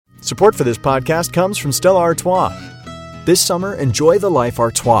Support for this podcast comes from Stella Artois. This summer, enjoy the life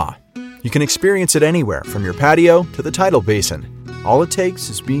Artois. You can experience it anywhere, from your patio to the tidal basin. All it takes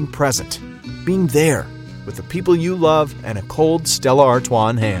is being present, being there, with the people you love and a cold Stella Artois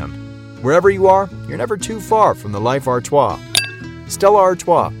in hand. Wherever you are, you're never too far from the life Artois. Stella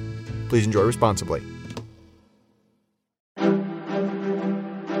Artois. Please enjoy responsibly.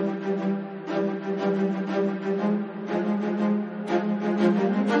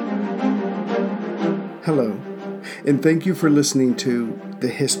 Hello, and thank you for listening to The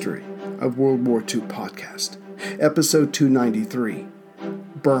History of World War II podcast, episode 293,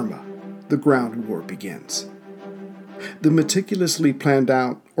 Burma, the Ground War Begins. The meticulously planned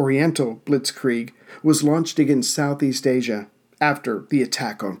out Oriental Blitzkrieg was launched against Southeast Asia after the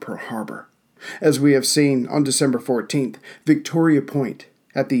attack on Pearl Harbor. As we have seen on December 14th, Victoria Point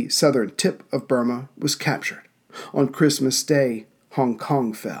at the southern tip of Burma was captured. On Christmas Day, Hong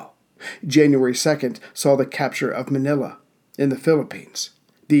Kong fell. January 2nd saw the capture of Manila in the Philippines.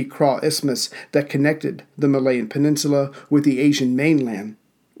 The Kra Isthmus that connected the Malayan Peninsula with the Asian mainland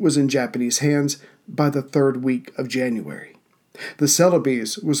was in Japanese hands by the third week of January. The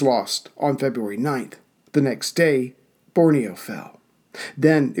Celebes was lost on February 9th. The next day, Borneo fell.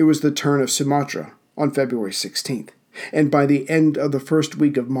 Then it was the turn of Sumatra on February 16th. And by the end of the first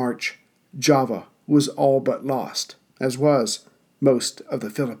week of March, Java was all but lost, as was most of the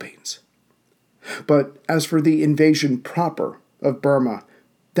Philippines. But as for the invasion proper of Burma,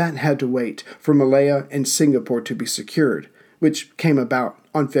 that had to wait for Malaya and Singapore to be secured, which came about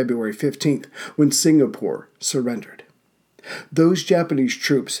on February 15th when Singapore surrendered. Those Japanese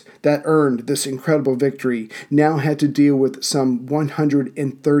troops that earned this incredible victory now had to deal with some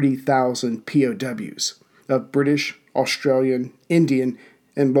 130,000 POWs of British, Australian, Indian,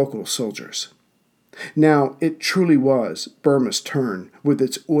 and local soldiers. Now, it truly was Burma's turn, with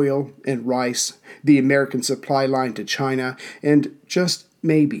its oil and rice, the American supply line to China, and just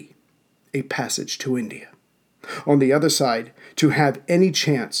maybe a passage to India. On the other side, to have any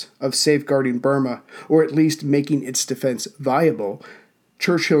chance of safeguarding Burma, or at least making its defense viable,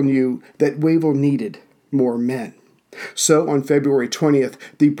 Churchill knew that Wavell needed more men. So on February 20th,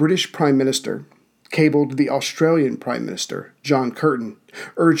 the British Prime Minister cabled the Australian Prime Minister, John Curtin,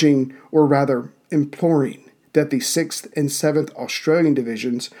 urging, or rather imploring, that the 6th and 7th Australian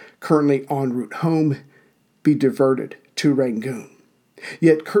Divisions, currently en route home, be diverted to Rangoon.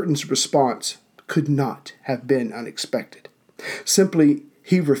 Yet Curtin's response could not have been unexpected. Simply,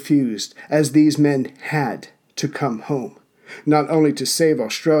 he refused, as these men had to come home, not only to save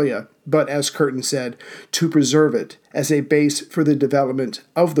Australia, but, as Curtin said, to preserve it as a base for the development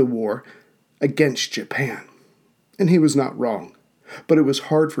of the war against Japan. And he was not wrong. But it was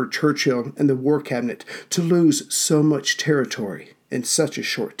hard for Churchill and the War Cabinet to lose so much territory in such a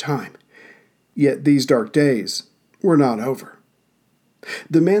short time. Yet these dark days were not over.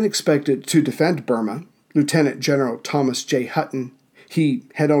 The man expected to defend Burma, Lieutenant General Thomas J. Hutton, he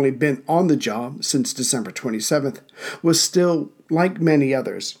had only been on the job since December 27th, was still, like many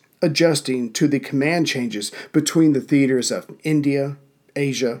others, adjusting to the command changes between the theaters of India,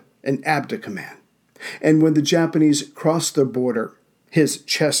 Asia, and Abda Command. And when the Japanese crossed the border, his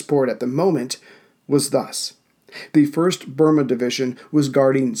chessboard at the moment was thus. The 1st Burma Division was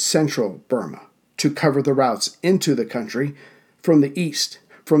guarding central Burma to cover the routes into the country from the east,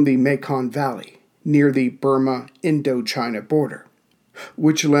 from the Mekong Valley, near the Burma-Indochina border,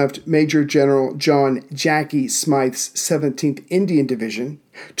 which left Major General John Jackie Smythe's 17th Indian Division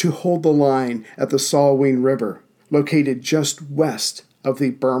to hold the line at the Salween River, located just west of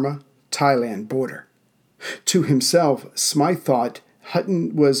the Burma-Thailand border. To himself, Smythe thought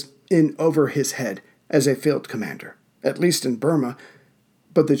Hutton was in over his head as a field commander, at least in Burma,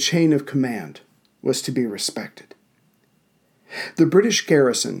 but the chain of command was to be respected. The British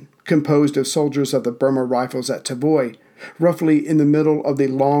garrison, composed of soldiers of the Burma Rifles at Tavoy, roughly in the middle of the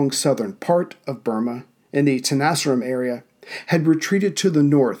long southern part of Burma, in the Tenasserim area, had retreated to the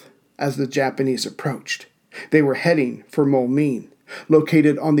north as the Japanese approached. They were heading for Molmein,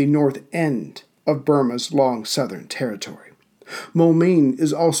 located on the north end of Burma's long southern territory. Molmein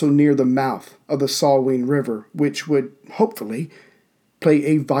is also near the mouth of the Salween River, which would, hopefully, play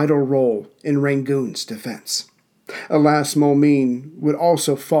a vital role in Rangoon's defense. Alas, Molmein would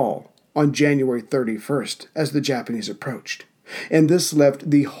also fall on January 31st as the Japanese approached, and this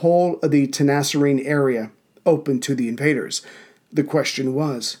left the whole of the Tenasserim area open to the invaders. The question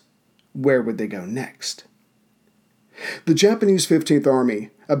was, where would they go next? The Japanese 15th Army,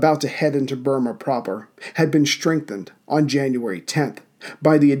 about to head into Burma proper, had been strengthened on January 10th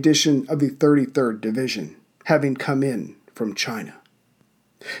by the addition of the 33rd Division, having come in from China.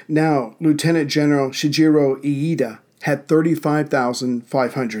 Now, Lieutenant General Shijiro Iida had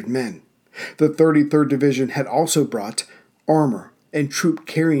 35,500 men. The 33rd Division had also brought armor and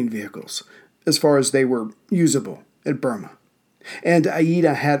troop-carrying vehicles, as far as they were usable at Burma. And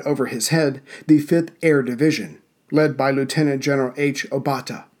Iida had over his head the 5th Air Division, led by Lieutenant General H.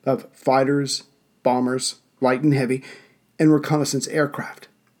 Obata, of fighters, bombers, light and heavy, and reconnaissance aircraft.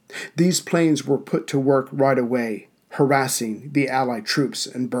 These planes were put to work right away, harassing the Allied troops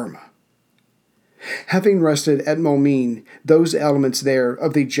in Burma. Having rested at Moulmein, those elements there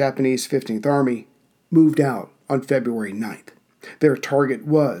of the Japanese 15th Army moved out on February 9th. Their target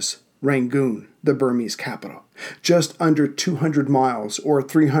was Rangoon, the Burmese capital, just under 200 miles or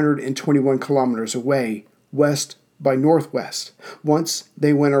 321 kilometers away, west by northwest, once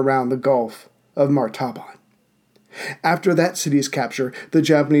they went around the Gulf of Martaban. After that city's capture, the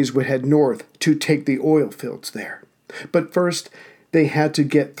Japanese would head north to take the oil fields there. But first, they had to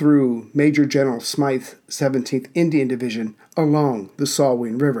get through Major General Smythe's 17th Indian Division along the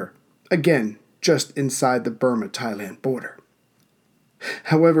Salween River, again just inside the Burma-Thailand border.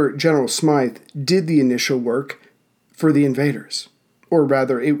 However, General Smythe did the initial work for the invaders. Or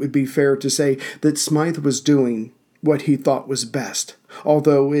rather, it would be fair to say that Smythe was doing what he thought was best,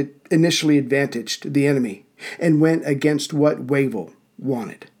 although it initially advantaged the enemy and went against what Wavell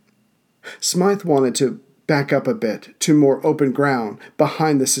wanted. Smythe wanted to back up a bit to more open ground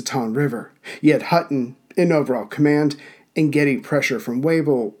behind the Sittang River, yet Hutton, in overall command and getting pressure from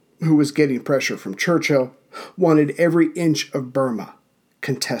Wavell, who was getting pressure from Churchill, wanted every inch of Burma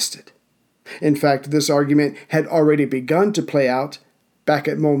contested. In fact, this argument had already begun to play out back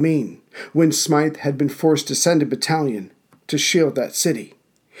at Moulmein, when Smythe had been forced to send a battalion to shield that city.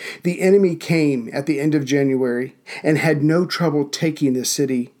 The enemy came at the end of January and had no trouble taking the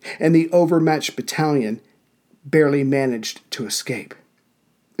city, and the overmatched battalion barely managed to escape.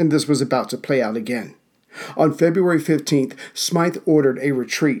 And this was about to play out again. On February 15th, Smythe ordered a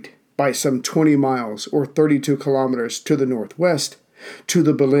retreat by some 20 miles or 32 kilometers to the northwest to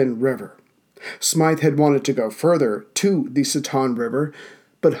the Bilin River. Smythe had wanted to go further to the Sittang River,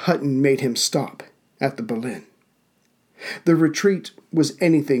 but Hutton made him stop at the Bilin. The retreat was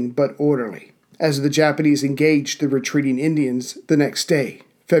anything but orderly, as the Japanese engaged the retreating Indians the next day,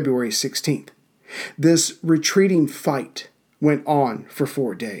 February 16th. This retreating fight went on for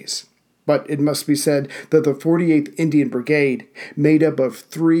 4 days. But it must be said that the 48th Indian Brigade, made up of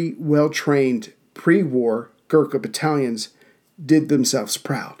 3 well-trained pre-war Gurkha battalions, did themselves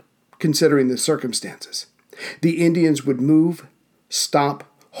proud, considering the circumstances. The Indians would move, stop,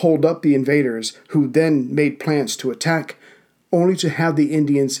 hold up the invaders, who then made plans to attack, only to have the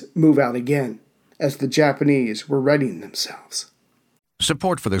Indians move out again, as the Japanese were readying themselves.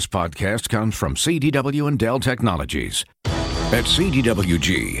 Support for this podcast comes from CDW and Dell Technologies. At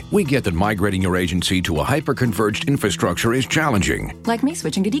CDWG, we get that migrating your agency to a hyper-converged infrastructure is challenging. Like me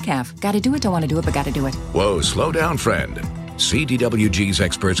switching to decaf. Gotta do it, don't want to do it, but gotta do it. Whoa, slow down, friend. CDWG's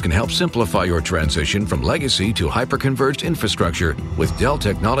experts can help simplify your transition from legacy to hyper-converged infrastructure with Dell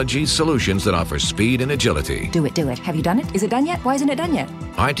Technologies solutions that offer speed and agility. Do it, do it. Have you done it? Is it done yet? Why isn't it done yet?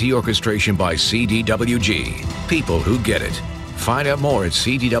 IT orchestration by CDWG. People who get it. Find out more at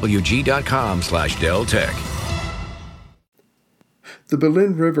cdwg.com/Dell Tech. The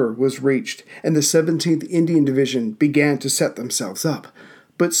Bilin River was reached, and the 17th Indian Division began to set themselves up.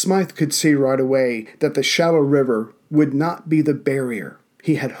 But Smythe could see right away that the shallow river would not be the barrier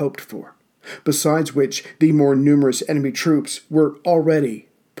he had hoped for, besides which the more numerous enemy troops were already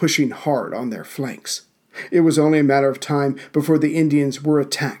pushing hard on their flanks. It was only a matter of time before the Indians were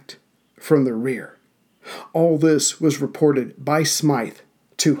attacked from the rear. All this was reported by Smythe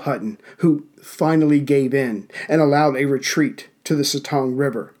to Hutton, who finally gave in and allowed a retreat to the Sittang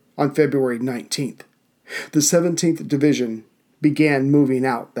River on February 19th. The 17th Division began moving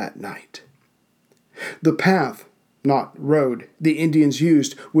out that night. The path, not road, the Indians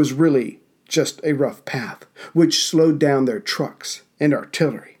used was really just a rough path, which slowed down their trucks and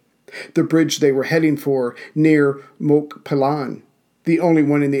artillery. The bridge they were heading for near Mokpalan, the only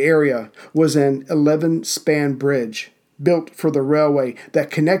one in the area, was an 11-span bridge built for the railway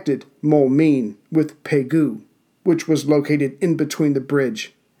that connected Moulmein with Pegu, which was located in between the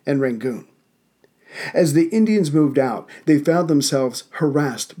bridge and Rangoon. As the Indians moved out, they found themselves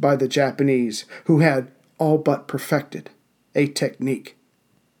harassed by the Japanese, who had all but perfected a technique.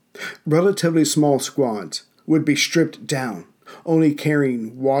 Relatively small squads would be stripped down, only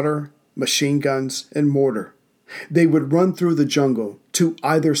carrying water, machine guns, and mortar. They would run through the jungle to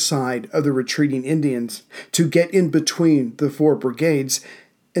either side of the retreating Indians to get in between the 4 brigades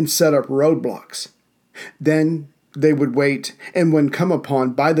and set up roadblocks. Then They would wait, and when come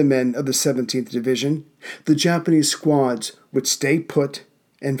upon by the men of the 17th Division, the Japanese squads would stay put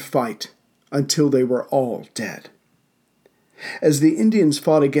and fight until they were all dead. As the Indians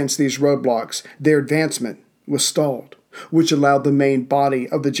fought against these roadblocks, their advancement was stalled, which allowed the main body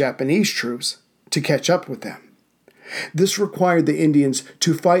of the Japanese troops to catch up with them. This required the Indians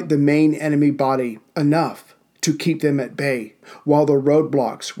to fight the main enemy body enough to keep them at bay while the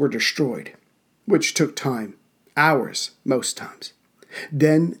roadblocks were destroyed, which took time, hours most times.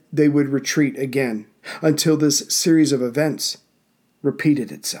 Then they would retreat again until this series of events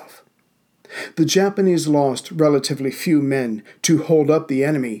repeated itself. The Japanese lost relatively few men to hold up the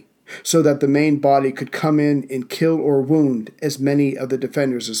enemy so that the main body could come in and kill or wound as many of the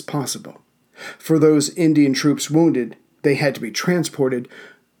defenders as possible. For those Indian troops wounded, they had to be transported,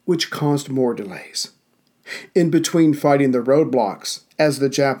 which caused more delays. In between fighting the roadblocks, as the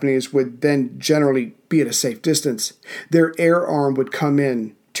Japanese would then generally be at a safe distance, their air arm would come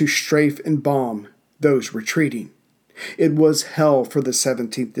in to strafe and bomb those retreating. It was hell for the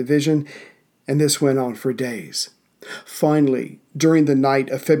 17th Division, and this went on for days. Finally, during the night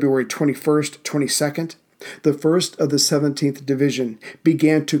of February 21st, 22nd, the 1st of the 17th Division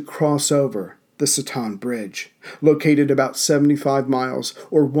began to cross over the Sittang Bridge, located about 75 miles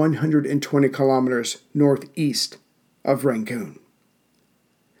or 120 kilometers northeast of Rangoon.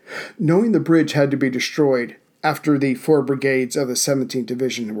 Knowing the bridge had to be destroyed after the 4 brigades of the 17th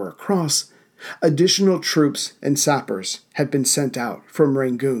Division were across, additional troops and sappers had been sent out from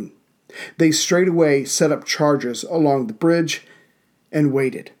Rangoon. They straightaway set up charges along the bridge and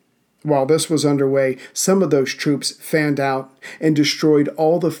waited. While this was underway, some of those troops fanned out and destroyed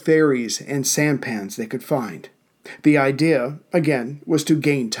all the ferries and sampans they could find. The idea, again, was to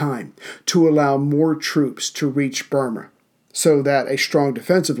gain time, to allow more troops to reach Burma, so that a strong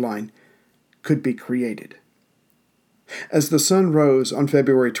defensive line could be created. As the sun rose on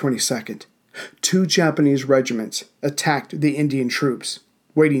February 22nd, 2 Japanese regiments attacked the Indian troops,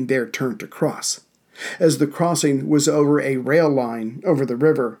 waiting their turn to cross. As the crossing was over a rail line over the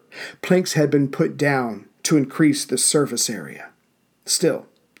river, planks had been put down to increase the surface area. Still,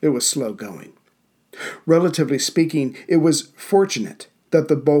 it was slow going. Relatively speaking, it was fortunate that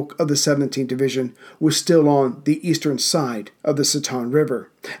the bulk of the 17th Division was still on the eastern side of the Sittang River,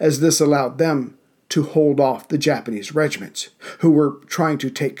 as this allowed them to hold off the Japanese regiments, who were trying to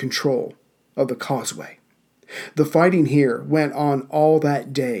take control of the causeway. The fighting here went on all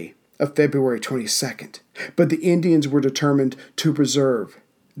that day of February 22nd, but the Indians were determined to preserve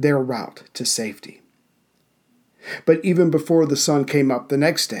their route to safety. But even before the sun came up the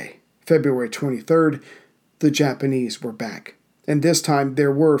next day, February 23rd, the Japanese were back, and this time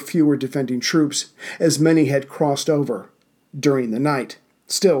there were fewer defending troops, as many had crossed over during the night.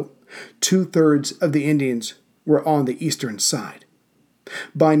 Still, 2/3 of the Indians were on the eastern side.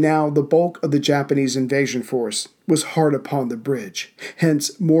 By now, the bulk of the Japanese invasion force was hard upon the bridge,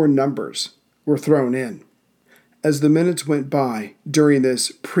 hence more numbers were thrown in. As the minutes went by during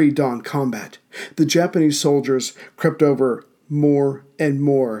this pre-dawn combat, the Japanese soldiers crept over more and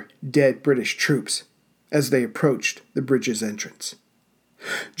more dead British troops as they approached the bridge's entrance.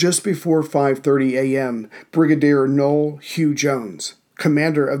 Just before 5:30 a.m., Brigadier Noel Hugh Jones,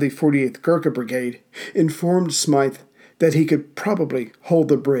 commander of the 48th Gurkha Brigade, informed Smythe that he could probably hold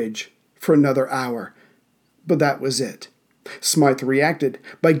the bridge for another hour, but that was it. Smythe reacted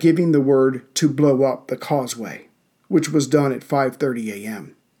by giving the word to blow up the causeway, which was done at 5:30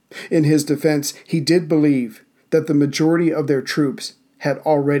 a.m. In his defense, he did believe that the majority of their troops had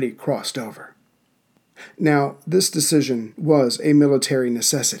already crossed over. Now, this decision was a military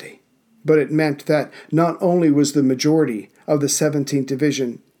necessity, but it meant that not only was the majority of the 17th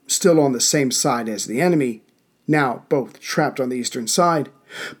Division still on the same side as the enemy, now both trapped on the eastern side,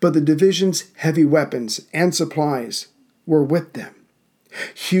 but the division's heavy weapons and supplies were with them.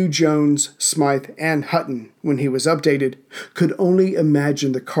 Hugh Jones, Smythe, and Hutton, when he was updated, could only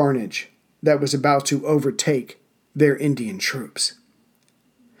imagine the carnage that was about to overtake their Indian troops.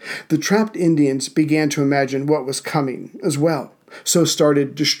 The trapped Indians began to imagine what was coming as well, so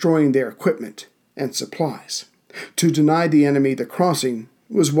started destroying their equipment and supplies. To deny the enemy the crossing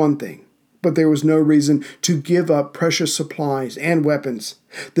was one thing, but there was no reason to give up precious supplies and weapons,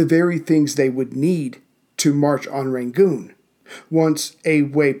 the very things they would need to march on Rangoon, once a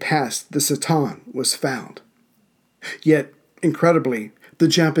way past the Sittang was found. Yet, incredibly, the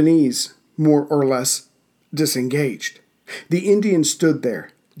Japanese, more or less, disengaged. The Indians stood there,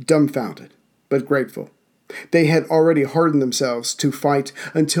 dumbfounded, but grateful. They had already hardened themselves to fight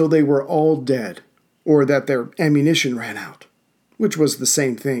until they were all dead, or that their ammunition ran out, which was the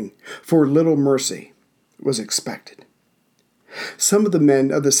same thing, for little mercy was expected. Some of the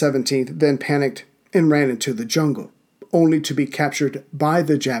men of the 17th then panicked and ran into the jungle, only to be captured by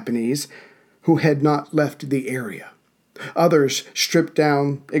the Japanese, who had not left the area. Others stripped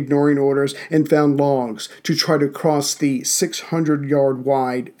down, ignoring orders, and found logs to try to cross the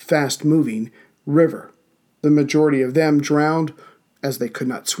 600-yard-wide, fast-moving river. The majority of them drowned, as they could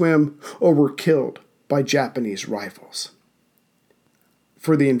not swim, or were killed by Japanese rifles.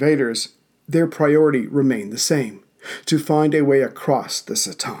 For the invaders, their priority remained the same: to find a way across the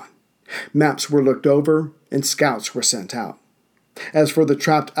Sittang. Maps were looked over, and scouts were sent out. As for the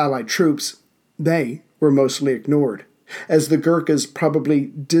trapped Allied troops, they were mostly ignored, as the Gurkhas probably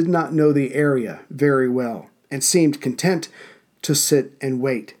did not know the area very well and seemed content to sit and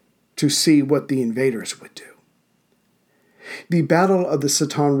wait to see what the invaders would do. The Battle of the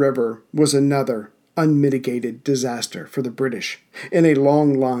Sittang River was another unmitigated disaster for the British in a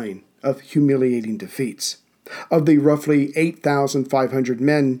long line of humiliating defeats. Of the roughly 8,500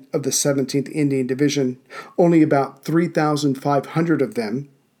 men of the 17th Indian Division, only about 3,500 of them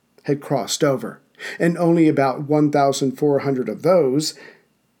had crossed over, and only about 1,400 of those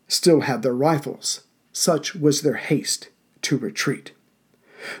still had their rifles. Such was their haste to retreat.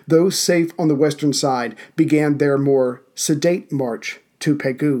 Those safe on the western side began their more sedate march to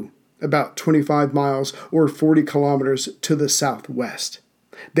Pegu, about 25 miles or 40 kilometers to the southwest.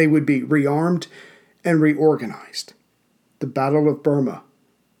 They would be rearmed and reorganized. The Battle of Burma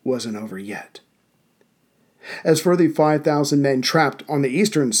wasn't over yet. As for the 5,000 men trapped on the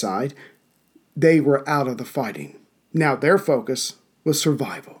eastern side, they were out of the fighting. Now their focus was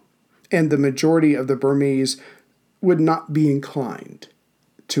survival, and the majority of the Burmese would not be inclined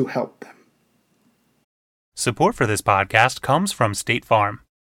to help them. Support for this podcast comes from State Farm.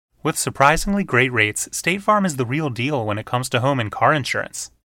 With surprisingly great rates, State Farm is the real deal when it comes to home and car insurance.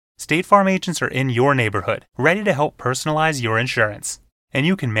 State Farm agents are in your neighborhood, ready to help personalize your insurance. And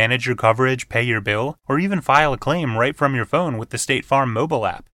you can manage your coverage, pay your bill, or even file a claim right from your phone with the State Farm mobile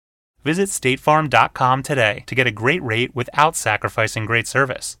app. Visit statefarm.com today to get a great rate without sacrificing great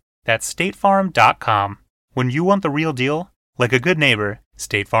service. That's statefarm.com. When you want the real deal, like a good neighbor,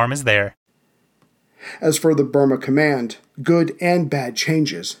 State Farm is there. As for the Burma Command, good and bad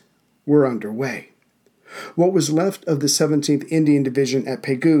changes were underway. What was left of the 17th Indian Division at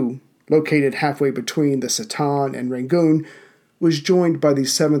Pegu, located halfway between the Sittang and Rangoon, was joined by the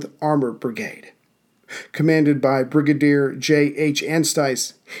 7th Armored Brigade. Commanded by Brigadier J.H.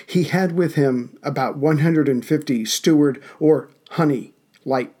 Anstice, he had with him about 150 Stewart or Honey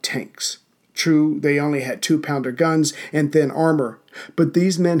light tanks. True, they only had 2-pounder guns and thin armor, but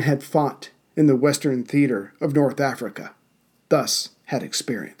these men had fought in the Western Theater of North Africa, thus had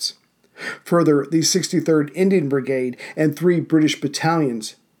experience. Further, the 63rd Indian Brigade and 3 British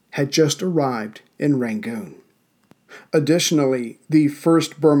battalions had just arrived in Rangoon. Additionally, the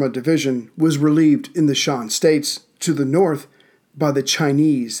 1st Burma Division was relieved in the Shan States to the north by the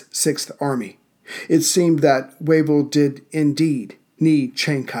Chinese 6th Army. It seemed that Wavell did indeed need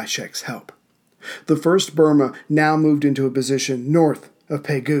Chiang Kai-shek's help. The 1st Burma now moved into a position north of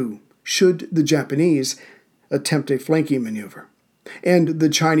Pegu, should the Japanese attempt a flanking maneuver. And the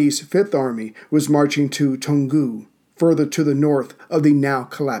Chinese 5th Army was marching to Toungoo, further to the north of the now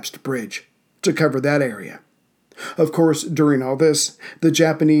collapsed bridge, to cover that area. Of course, during all this, the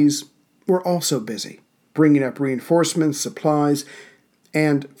Japanese were also busy, bringing up reinforcements, supplies,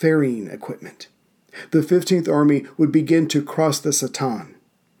 and ferrying equipment. The 15th Army would begin to cross the Sittang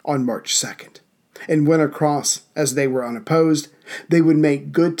on March 2nd, and when across, as they were unopposed, they would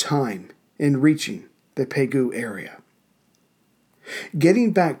make good time in reaching the Pegu area.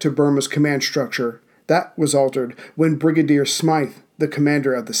 Getting back to Burma's command structure, that was altered when Brigadier Smythe, the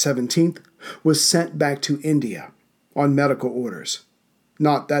commander of the 17th, was sent back to India on medical orders.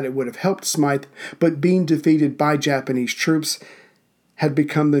 Not that it would have helped Smythe, but being defeated by Japanese troops had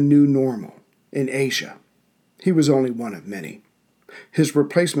become the new normal in Asia. He was only one of many. His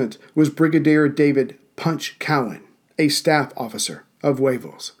replacement was Brigadier David Punch Cowan, a staff officer of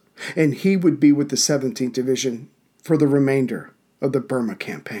Wavell's, and he would be with the 17th Division for the remainder of the Burma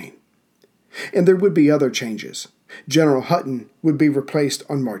campaign. And there would be other changes. General Hutton would be replaced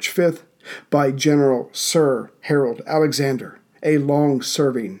on March 5th by General Sir Harold Alexander, a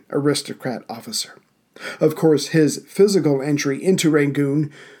long-serving aristocrat officer. Of course, his physical entry into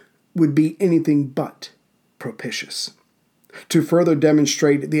Rangoon would be anything but propitious. To further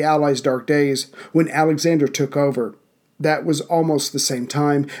demonstrate the Allies' dark days, when Alexander took over, that was almost the same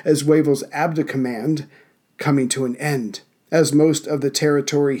time as Wavell's Abda command coming to an end, as most of the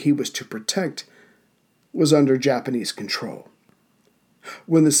territory he was to protect was under Japanese control.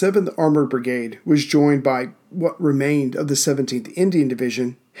 When the 7th Armored Brigade was joined by what remained of the 17th Indian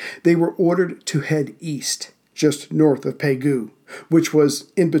Division, they were ordered to head east, just north of Pegu, which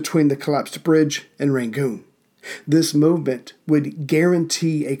was in between the collapsed bridge and Rangoon. This movement would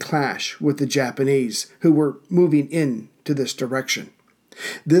guarantee a clash with the Japanese, who were moving in to this direction.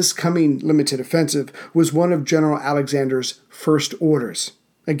 This coming limited offensive was one of General Alexander's first orders,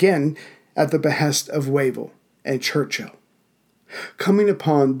 again at the behest of Wavell and Churchill. Coming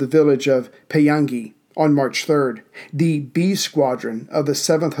upon the village of Payangi on March 3rd, the B Squadron of the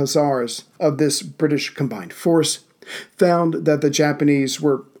 7th Hussars of this British combined force found that the Japanese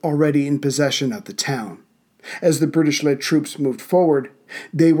were already in possession of the town. As the British-led troops moved forward,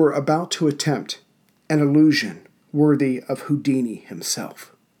 they were about to attempt an illusion worthy of Houdini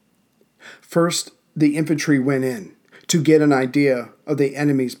himself. First, the infantry went in to get an idea of the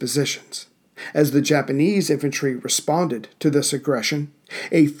enemy's positions. As the Japanese infantry responded to this aggression,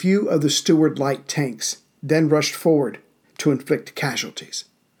 a few of the Stuart light tanks then rushed forward to inflict casualties.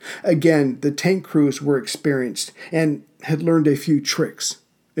 Again, the tank crews were experienced and had learned a few tricks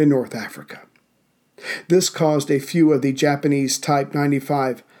in North Africa. This caused a few of the Japanese Type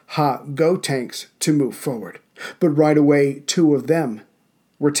 95 Ha-Go tanks to move forward, but right away 2 of them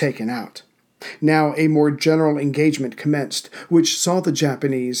were taken out. Now a more general engagement commenced, which saw the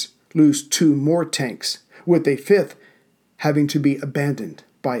Japanese lose 2 more tanks, with a 5th having to be abandoned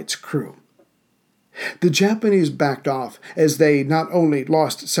by its crew. The Japanese backed off as they not only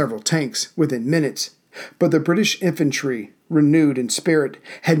lost several tanks within minutes, but the British infantry, renewed in spirit,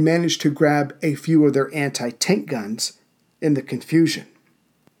 had managed to grab a few of their anti-tank guns in the confusion.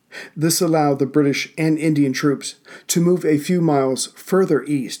 This allowed the British and Indian troops to move a few miles further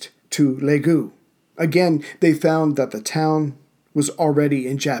east to Legu. Again, they found that the town was already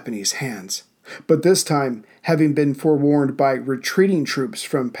in Japanese hands, but this time, having been forewarned by retreating troops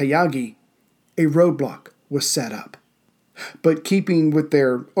from Payagi, a roadblock was set up. But keeping with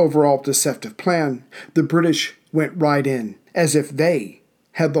their overall deceptive plan, the British went right in, as if they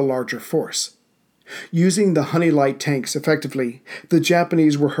had the larger force. Using the Honey Light tanks effectively, the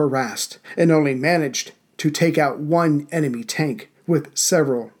Japanese were harassed and only managed to take out 1 enemy tank with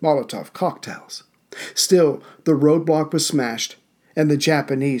several Molotov cocktails. Still, the roadblock was smashed, and the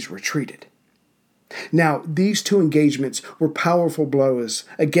Japanese retreated. Now, these 2 engagements were powerful blows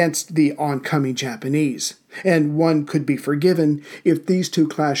against the oncoming Japanese, and one could be forgiven if these 2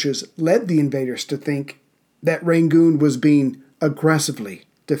 clashes led the invaders to think that Rangoon was being aggressively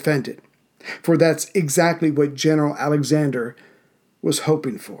defended, for that's exactly what General Alexander was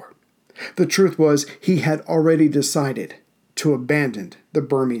hoping for. The truth was, he had already decided to abandon the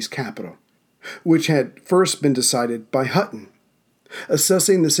Burmese capital, which had first been decided by Hutton.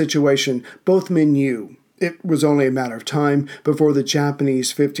 Assessing the situation, both men knew it was only a matter of time before the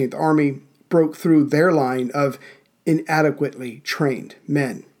Japanese 15th Army broke through their line of inadequately trained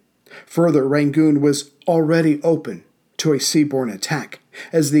men. Further, Rangoon was already open to a seaborne attack,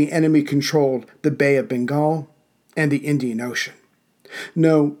 as the enemy controlled the Bay of Bengal and the Indian Ocean.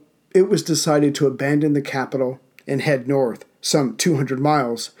 No, it was decided to abandon the capital and head north, some 200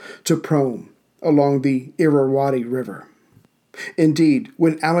 miles, to Prome, along the Irrawaddy River. Indeed,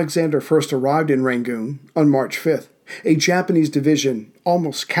 when Alexander first arrived in Rangoon on March 5th, a Japanese division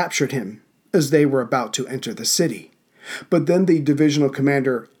almost captured him as they were about to enter the city. But then the divisional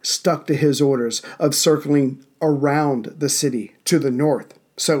commander stuck to his orders of circling around the city to the north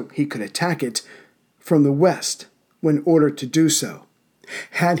so he could attack it from the west when ordered to do so.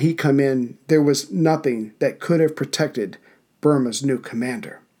 Had he come in, there was nothing that could have protected Burma's new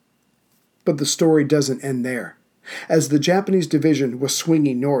commander. But the story doesn't end there. As the Japanese division was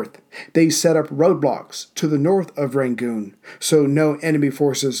swinging north, they set up roadblocks to the north of Rangoon so no enemy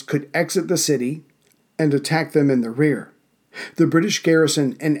forces could exit the city and attack them in the rear. The British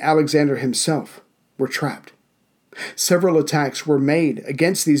garrison and Alexander himself were trapped. Several attacks were made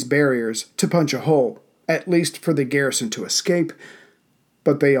against these barriers to punch a hole, at least for the garrison to escape,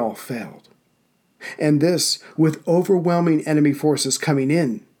 but they all failed. And this with overwhelming enemy forces coming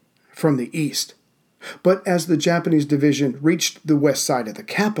in from the east. But as the Japanese division reached the west side of the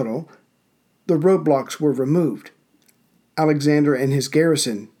capital, the roadblocks were removed. Alexander and his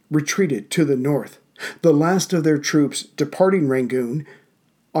garrison retreated to the north, the last of their troops departing Rangoon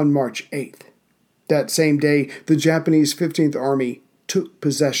on March 8th. That same day, the Japanese 15th Army took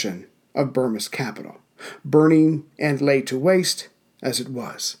possession of Burma's capital, burning and laid to waste as it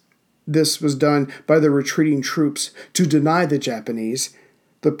was. This was done by the retreating troops to deny the Japanese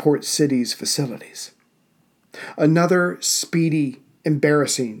the port city's facilities. Another speedy,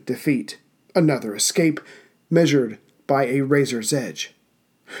 embarrassing defeat, another escape, measured by a razor's edge.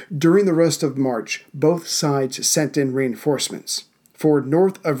 During the rest of March, both sides sent in reinforcements, for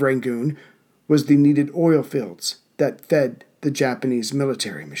north of Rangoon was the needed oil fields that fed the Japanese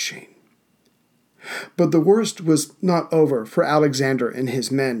military machine. But the worst was not over for Alexander and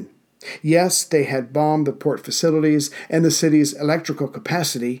his men. Yes, they had bombed the port facilities and the city's electrical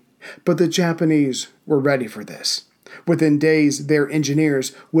capacity, but the Japanese were ready for this. Within days, their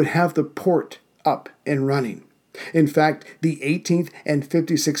engineers would have the port up and running. In fact, the 18th and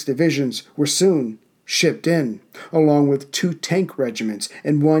 56th Divisions were soon shipped in, along with 2 tank regiments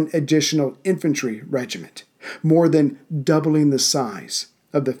and 1 additional infantry regiment, more than doubling the size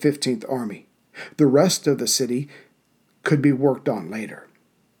of the 15th Army. The rest of the city could be worked on later.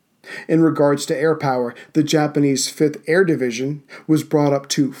 In regards to air power, the Japanese 5th Air Division was brought up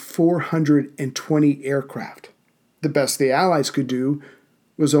to 420 aircraft. The best the Allies could do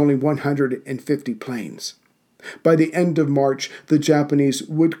was only 150 planes. By the end of March, the Japanese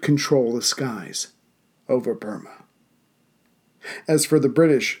would control the skies over Burma. As for the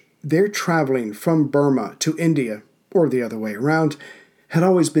British, their traveling from Burma to India, or the other way around, had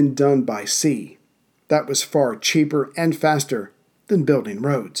always been done by sea. That was far cheaper and faster than building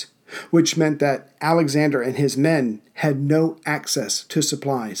roads, which meant that Alexander and his men had no access to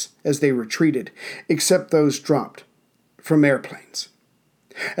supplies as they retreated, except those dropped from airplanes.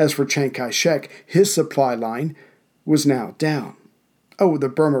 As for Chiang Kai-shek, his supply line was now down. Oh, the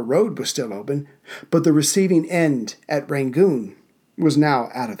Burma Road was still open, but the receiving end at Rangoon was now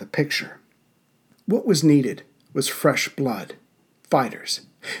out of the picture. What was needed was fresh blood, fighters,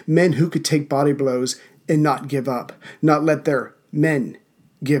 men who could take body blows and not give up, not let their men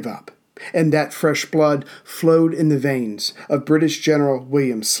give up. And that fresh blood flowed in the veins of British General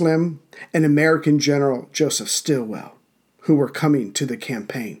William Slim and American General Joseph Stilwell, who were coming to the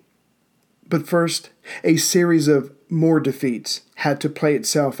campaign. But first, a series of more defeats had to play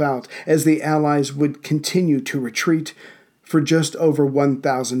itself out as the Allies would continue to retreat for just over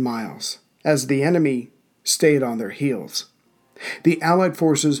 1,000 miles, as the enemy stayed on their heels. The Allied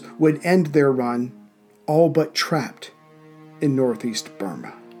forces would end their run all but trapped in northeast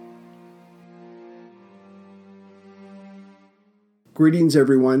Burma. Greetings,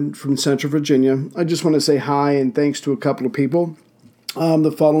 everyone, from Central Virginia. I just want to say hi and thanks to a couple of people.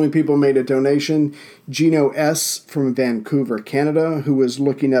 The following people made a donation. Gino S. from Vancouver, Canada, who was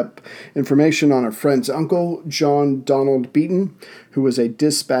looking up information on a friend's uncle, John Donald Beaton, who was a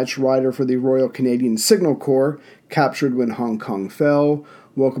dispatch rider for the Royal Canadian Signal Corps, captured when Hong Kong fell.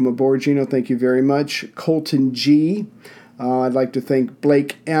 Welcome aboard, Gino. Thank you very much. Colton G. I'd like to thank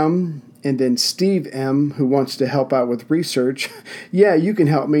Blake M., and then Steve M., who wants to help out with research. Yeah, you can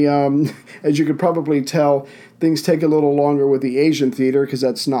help me. As you could probably tell, things take a little longer with the Asian theater because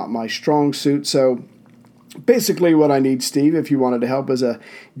that's not my strong suit. So basically what I need, Steve, if you wanted to help, is a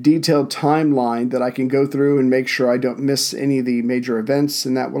detailed timeline that I can go through and make sure I don't miss any of the major events,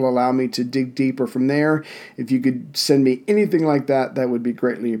 and that will allow me to dig deeper from there. If you could send me anything like that, that would be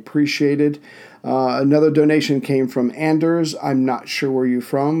greatly appreciated. Another donation came from Anders. I'm not sure where you're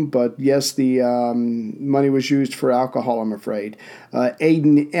from, but yes, the money was used for alcohol, I'm afraid.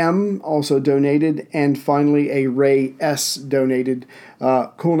 Aiden M. also donated, and finally a Ray S. donated.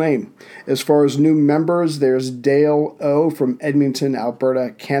 Cool name. As far as new members, there's Dale O. from Edmonton,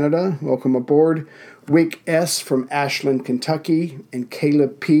 Alberta, Canada. Welcome aboard. Wick S. from Ashland, Kentucky, and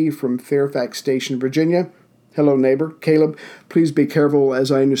Caleb P. from Fairfax Station, Virginia. Hello, neighbor. Caleb, please be careful.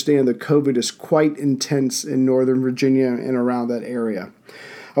 As I understand, the COVID is quite intense in Northern Virginia and around that area.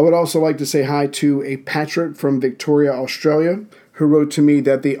 I would also like to say hi to a Patrick from Victoria, Australia, who wrote to me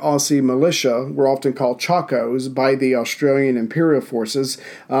that the Aussie militia were often called Chacos by the Australian Imperial Forces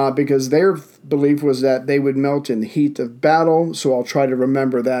because their belief was that they would melt in the heat of battle, so I'll try to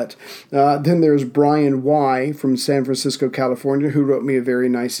remember that. Then there's Brian Y. from San Francisco, California, who wrote me a very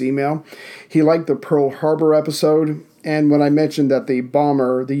nice email. He liked the Pearl Harbor episode, and when I mentioned that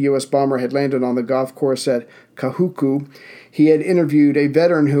the U.S. bomber had landed on the golf course at Kahuku, he had interviewed a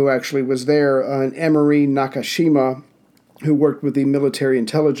veteran who actually was there, an Emery Nakashima, who worked with the Military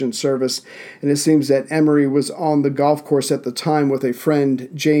Intelligence Service, and it seems that Emery was on the golf course at the time with a friend,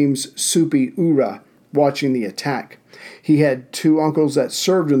 James Supi Ura, watching the attack. He had 2 uncles that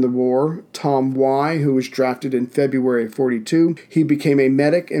served in the war, Tom Y., who was drafted in February of 42. He became a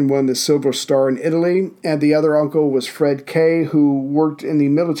medic and won the Silver Star in Italy, and the other uncle was Fred K., who worked in the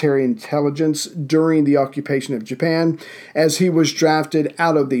military intelligence during the occupation of Japan, as he was drafted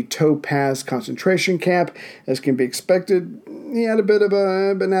out of the Topaz concentration camp. As can be expected, he had a bit of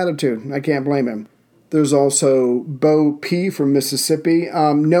an attitude. I can't blame him. There's also Bo P. from Mississippi.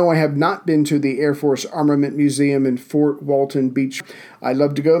 No, I have not been to the Air Force Armament Museum in Fort Walton Beach. I'd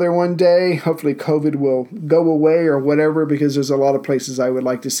love to go there one day. Hopefully COVID will go away or whatever, because there's a lot of places I would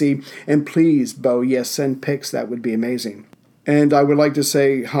like to see. And please, Bo, yes, send pics. That would be amazing. And I would like to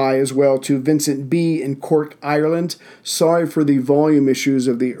say hi as well to Vincent B. in Cork, Ireland. Sorry for the volume issues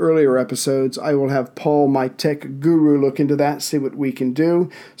of the earlier episodes. I will have Paul, my tech guru, look into that, see what we can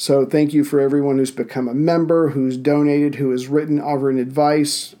do. So thank you for everyone who's become a member, who's donated, who has written, offering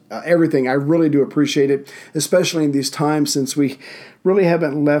advice, everything. I really do appreciate it, especially in these times since we really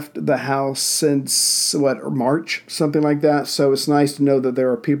haven't left the house since, March, something like that. So it's nice to know that there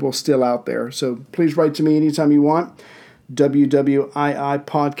are people still out there. So please write to me anytime you want.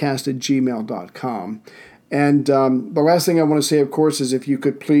 wwiipodcast@gmail.com. And the last thing I want to say, of course, is if you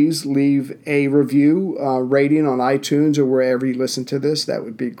could please leave a review, rating on iTunes or wherever you listen to this, that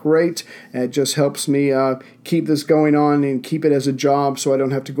would be great. And it just helps me keep this going on and keep it as a job so I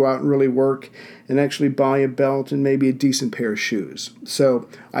don't have to go out and really work and actually buy a belt and maybe a decent pair of shoes. So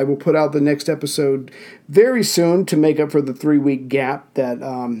I will put out the next episode very soon to make up for the 3-week gap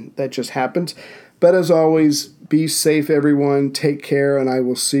that just happened. But as always, be safe, everyone. Take care, and I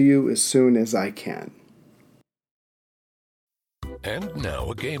will see you as soon as I can. And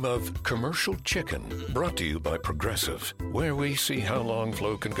now a game of Commercial Chicken, brought to you by Progressive, where we see how long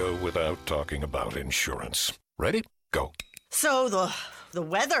Flo can go without talking about insurance. Ready? Go. So the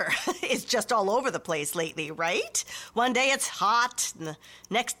weather is just all over the place lately, right? One day it's hot, and the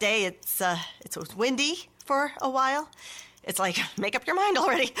next day it's windy for a while. It's like, make up your mind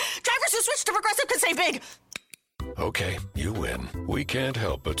already. Drivers who switch to Progressive could save big. Okay, you win. We can't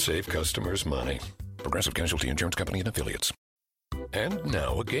help but save customers money. Progressive Casualty Insurance Company and Affiliates. And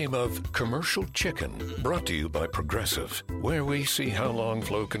now a game of Commercial Chicken, brought to you by Progressive, where we see how long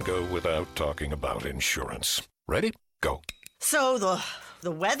Flo can go without talking about insurance. Ready? Go. So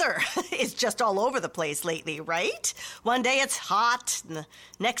the weather is just all over the place lately, right? One day it's hot, and the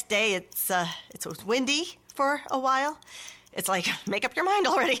next day it's windy for a while. It's like, make up your mind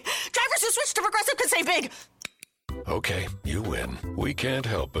already. Drivers who switch to Progressive could save big. Okay, you win. We can't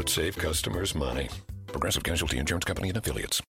help but save customers money. Progressive Casualty Insurance Company and Affiliates.